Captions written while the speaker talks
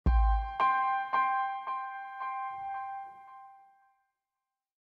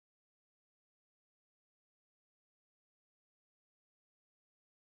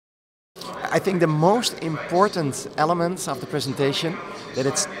I think the most important elements of the presentation that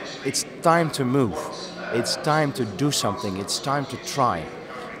it's time to move, it's time to do something, it's time to try.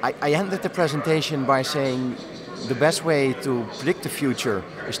 I ended the presentation by saying the best way to predict the future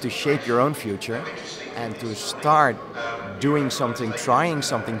is to shape your own future and to start doing something, trying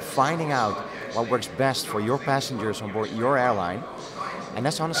something, finding out what works best for your passengers on board your airline. And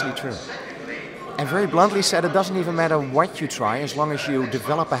that's honestly true. And very bluntly said, it doesn't even matter what you try as long as you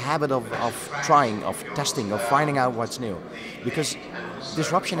develop a habit of trying, of testing, of finding out what's new. Because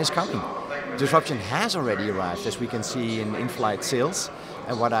disruption is coming. Disruption has already arrived, as we can see in in-flight sales.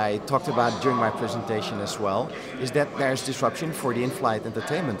 And what I talked about during my presentation as well is that there's disruption for the in-flight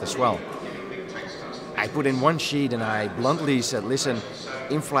entertainment as well. I put in one sheet and I bluntly said, listen,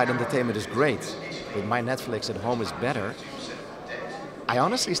 in-flight entertainment is great, but my Netflix at home is better. I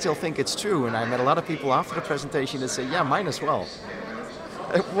honestly still think it's true, and I met a lot of people after the presentation that say, yeah, mine as well.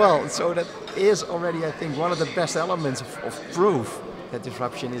 Well, so that is already, I think, one of the best elements of proof that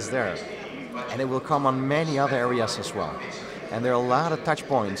disruption is there. And it will come on many other areas as well. And there are a lot of touch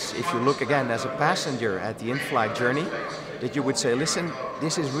points, if you look again as a passenger at the in-flight journey, that you would say, listen,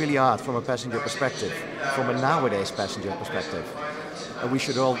 this is really odd from a passenger perspective, from a nowadays passenger perspective. And we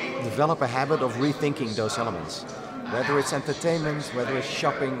should all develop a habit of rethinking those elements. Whether it's entertainment, whether it's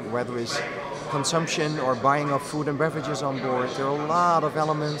shopping, whether it's consumption or buying of food and beverages on board, there are a lot of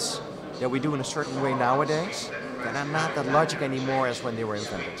elements that we do in a certain way nowadays that are not that logic anymore as when they were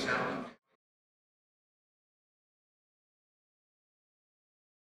invented.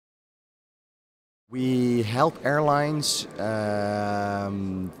 We help airlines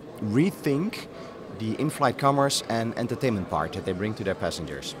rethink the in-flight commerce and entertainment part that they bring to their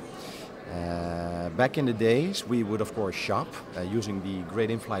passengers. Back in the days, we would of course shop using the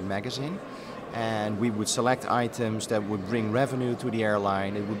Great In-Flight magazine, and we would select items that would bring revenue to the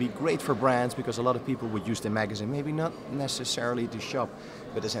airline. It would be great for brands because a lot of people would use the magazine, maybe not necessarily to shop,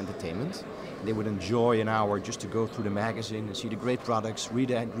 but as entertainment. They would enjoy an hour just to go through the magazine and see the great products, read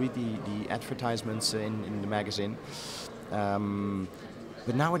the advertisements in the magazine.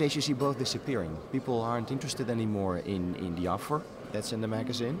 But nowadays you see both disappearing. People aren't interested anymore in the offer that's in the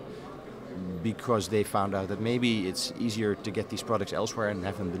magazine, because they found out that maybe it's easier to get these products elsewhere and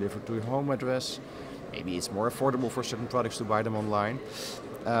have them delivered to your home address. Maybe it's more affordable for certain products to buy them online.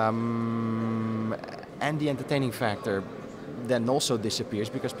 And the entertaining factor then also disappears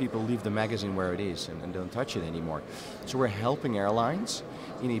because people leave the magazine where it is and don't touch it anymore. So we're helping airlines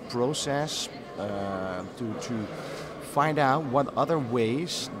in a process to find out what other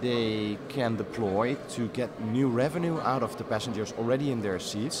ways they can deploy to get new revenue out of the passengers already in their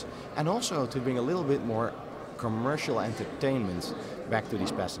seats, and also to bring a little bit more commercial entertainment back to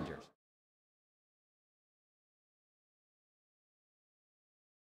these passengers.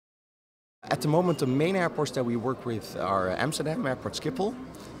 At the moment, the main airports that we work with are Amsterdam Airport Schiphol,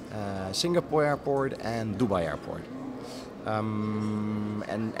 Singapore Airport and Dubai Airport.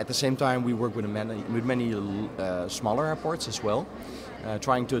 And at the same time we work with many smaller airports as well,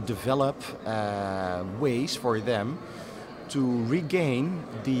 trying to develop ways for them to regain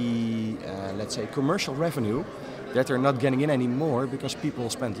the, let's say, commercial revenue that they're not getting in anymore because people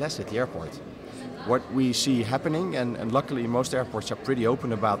spend less at the airport. What we see happening, and luckily most airports are pretty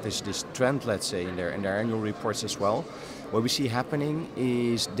open about this trend, let's say, in their annual reports as well. What we see happening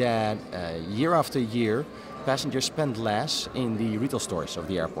is that year after year, passengers spend less in the retail stores of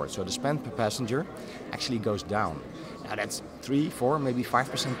the airport. So the spend per passenger actually goes down. Now that's 3, 4, maybe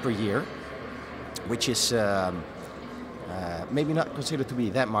 5% per year, which is maybe not considered to be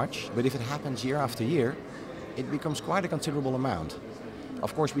that much, but if it happens year after year, it becomes quite a considerable amount.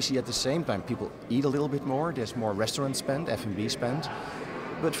 Of course, we see at the same time people eat a little bit more, there's more restaurant spend, F&B spend.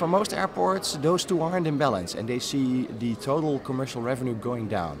 But for most airports, those two aren't in balance and they see the total commercial revenue going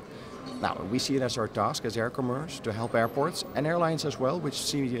down. Now, we see it as our task as Aircommerce to help airports and airlines as well, which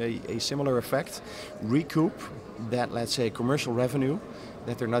see a similar effect, recoup that, let's say, commercial revenue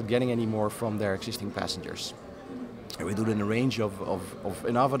that they're not getting anymore from their existing passengers. And we do it in a range of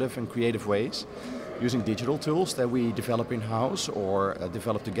innovative and creative ways, using digital tools that we develop in-house or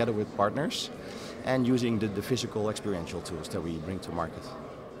develop together with partners, and using the physical experiential tools that we bring to market.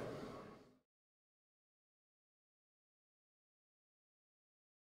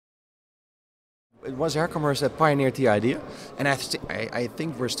 It was Aircommerce that pioneered the idea, and I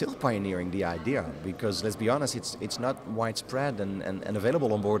think we're still pioneering the idea, because let's be honest, it's not widespread and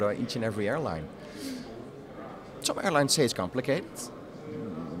available on board each and every airline. Some airlines say it's complicated,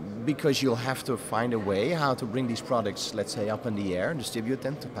 because you'll have to find a way how to bring these products, let's say, up in the air and distribute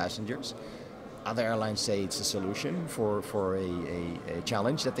them to passengers. Other airlines say it's a solution for a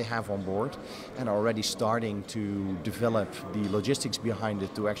challenge that they have on board, and are already starting to develop the logistics behind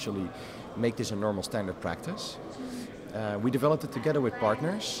it to actually make this a normal standard practice. We developed it together with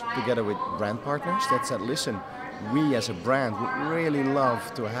partners, together with brand partners that said, listen, we as a brand would really love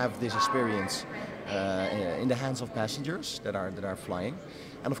to have this experience in the hands of passengers that are flying.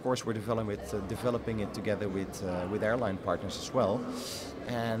 And of course we're developing it together with airline partners as well.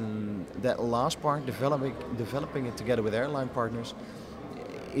 And that last part, developing it together with airline partners,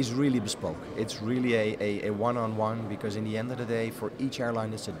 is really bespoke. It's really a one-on-one, because in the end of the day, for each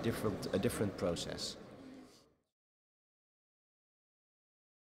airline it's a different process.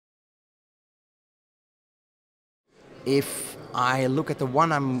 If I look at the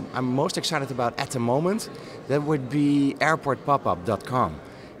one I'm most excited about at the moment, that would be airportpopup.com.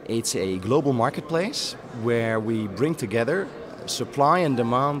 It's a global marketplace where we bring together supply and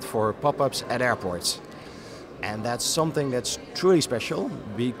demand for pop-ups at airports. And that's something that's truly special,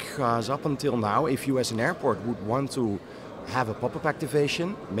 because up until now, if you as an airport would want to have a pop-up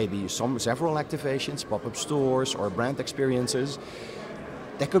activation, maybe several activations, pop-up stores or brand experiences,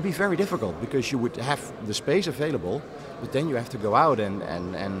 that could be very difficult, because you would have the space available, but then you have to go out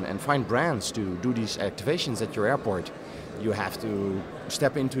and find brands to do these activations at your airport. You have to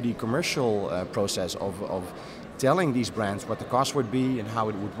step into the commercial process of telling these brands what the cost would be and how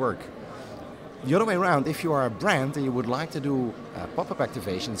it would work. The other way around, if you are a brand and you would like to do pop-up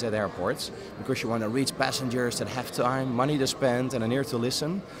activations at airports, because you want to reach passengers that have time, money to spend and an ear to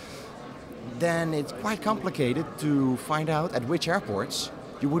listen, then it's quite complicated to find out at which airports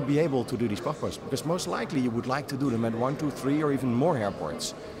you would be able to do these pop-ups, because most likely you would like to do them at 1, 2, 3 or even more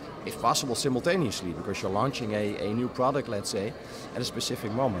airports, if possible simultaneously, because you're launching a new product, let's say, at a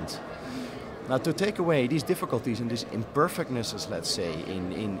specific moment. Now, to take away these difficulties and these imperfectnesses, let's say,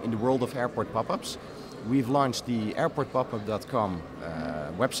 in the world of airport pop-ups, we've launched the airportpopup.com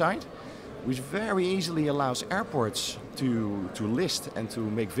website, which very easily allows airports to list and to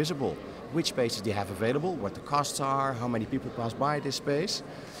make visible which spaces they have available, what the costs are, how many people pass by this space,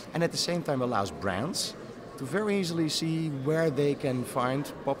 and at the same time allows brands to very easily see where they can find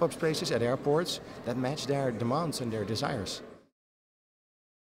pop-up spaces at airports that match their demands and their desires.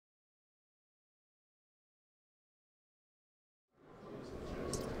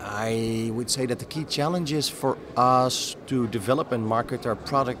 I would say that the key challenges for us to develop and market our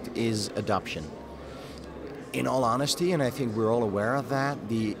product is adoption. In all honesty, and I think we're all aware of that,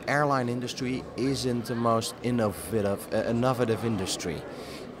 the airline industry isn't the most innovative industry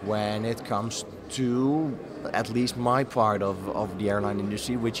when it comes to at least my part of the airline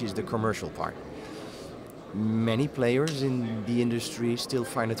industry, which is the commercial part. Many players in the industry still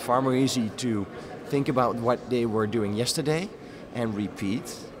find it far more easy to think about what they were doing yesterday and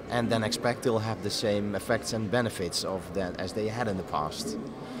repeat, and then expect they'll have the same effects and benefits of that as they had in the past.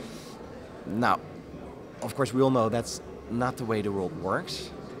 Now, of course, we all know that's not the way the world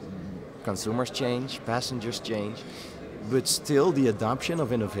works. Consumers change, passengers change, but still the adoption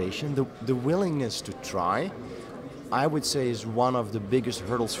of innovation, the willingness to try, I would say is one of the biggest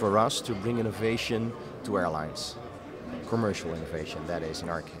hurdles for us to bring innovation to airlines. Commercial innovation, that is, in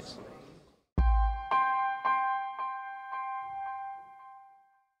our case.